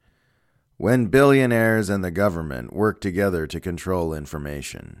When billionaires and the government work together to control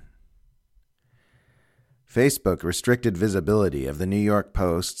information. Facebook restricted visibility of the New York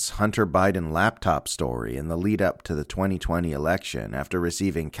Post's Hunter Biden laptop story in the lead-up to the 2020 election after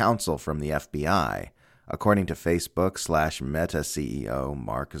receiving counsel from the FBI, according to Facebook/Meta CEO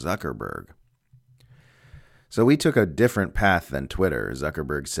Mark Zuckerberg. So we took a different path than Twitter,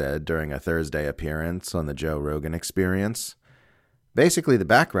 Zuckerberg said during a Thursday appearance on the Joe Rogan Experience. Basically, the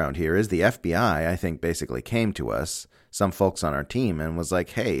background here is the FBI, I think, basically came to us, some folks on our team, and was like,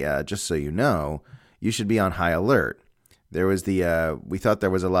 hey, just so you know, you should be on high alert. We thought there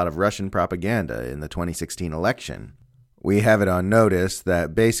was a lot of Russian propaganda in the 2016 election. We have it on notice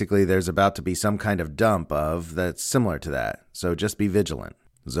that basically there's about to be some kind of dump that's similar to that, so just be vigilant.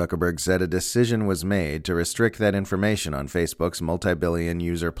 Zuckerberg said a decision was made to restrict that information on Facebook's multi-billion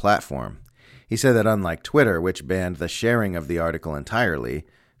user platform. He said that unlike Twitter, which banned the sharing of the article entirely,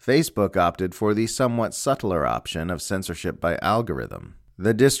 Facebook opted for the somewhat subtler option of censorship by algorithm.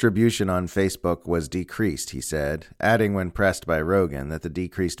 The distribution on Facebook was decreased, he said, adding when pressed by Rogan that the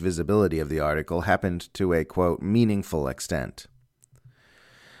decreased visibility of the article happened to a, quote, meaningful extent.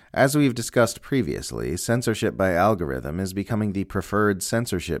 As we've discussed previously, censorship by algorithm is becoming the preferred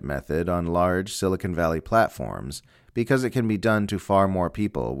censorship method on large Silicon Valley platforms because it can be done to far more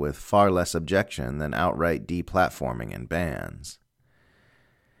people with far less objection than outright deplatforming and bans.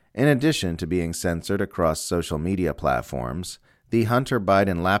 In addition to being censored across social media platforms, the Hunter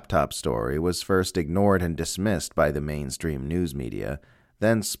Biden laptop story was first ignored and dismissed by the mainstream news media,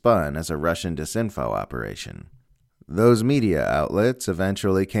 then spun as a Russian disinfo operation. Those media outlets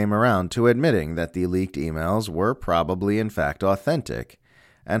eventually came around to admitting that the leaked emails were probably in fact authentic,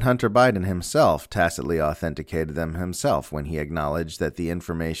 and Hunter Biden himself tacitly authenticated them himself when he acknowledged that the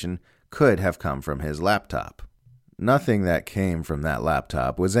information could have come from his laptop. Nothing that came from that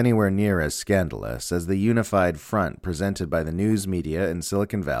laptop was anywhere near as scandalous as the unified front presented by the news media in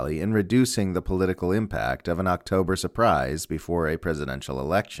Silicon Valley in reducing the political impact of an October surprise before a presidential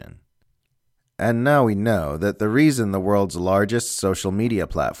election. And now we know that the reason the world's largest social media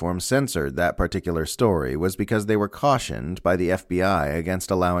platform censored that particular story was because they were cautioned by the FBI against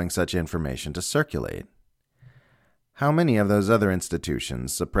allowing such information to circulate. How many of those other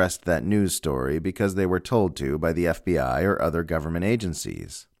institutions suppressed that news story because they were told to by the FBI or other government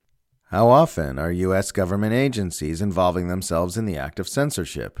agencies? How often are U.S. government agencies involving themselves in the act of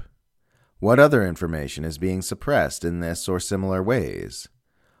censorship? What other information is being suppressed in this or similar ways?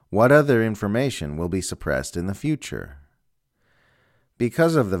 What other information will be suppressed in the future?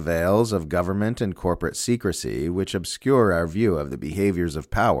 Because of the veils of government and corporate secrecy which obscure our view of the behaviors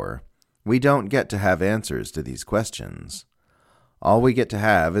of power, we don't get to have answers to these questions. All we get to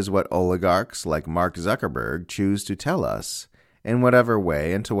have is what oligarchs like Mark Zuckerberg choose to tell us, in whatever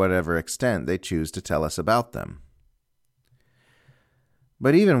way and to whatever extent they choose to tell us about them.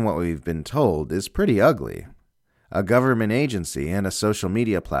 But even what we've been told is pretty ugly. A government agency and a social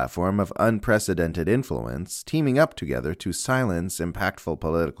media platform of unprecedented influence teaming up together to silence impactful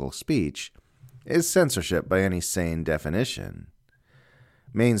political speech is censorship by any sane definition.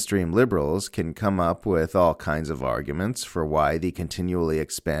 Mainstream liberals can come up with all kinds of arguments for why the continually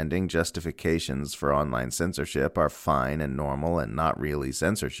expanding justifications for online censorship are fine and normal and not really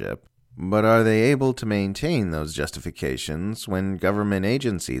censorship. But are they able to maintain those justifications when government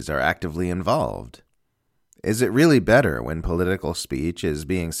agencies are actively involved? Is it really better when political speech is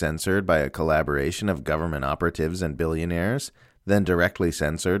being censored by a collaboration of government operatives and billionaires than directly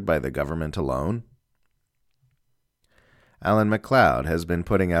censored by the government alone? Alan MacLeod has been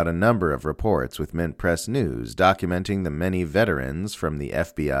putting out a number of reports with Mint Press News documenting the many veterans from the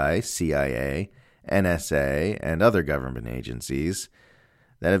FBI, CIA, NSA, and other government agencies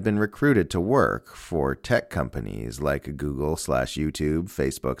that have been recruited to work for tech companies like Google/YouTube,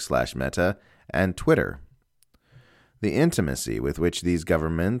 Facebook/Meta, and Twitter. The intimacy with which these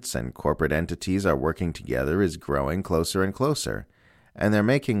governments and corporate entities are working together is growing closer and closer, and they're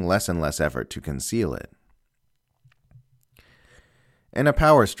making less and less effort to conceal it. In a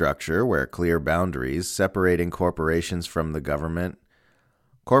power structure where clear boundaries separating corporations from the government,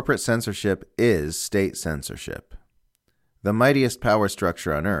 corporate censorship is state censorship. The mightiest power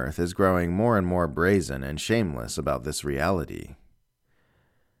structure on earth is growing more and more brazen and shameless about this reality.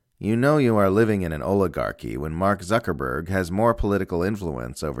 You know you are living in an oligarchy when Mark Zuckerberg has more political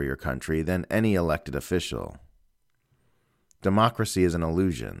influence over your country than any elected official. Democracy is an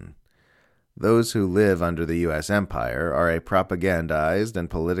illusion. Those who live under the U.S. empire are a propagandized and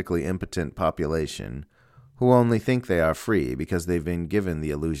politically impotent population who only think they are free because they've been given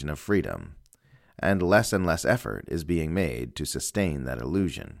the illusion of freedom, and less effort is being made to sustain that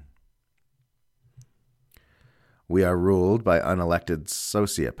illusion. We are ruled by unelected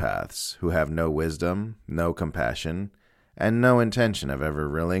sociopaths who have no wisdom, no compassion, and no intention of ever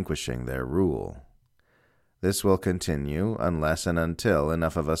relinquishing their rule. This will continue unless and until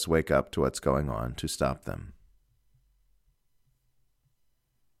enough of us wake up to what's going on to stop them.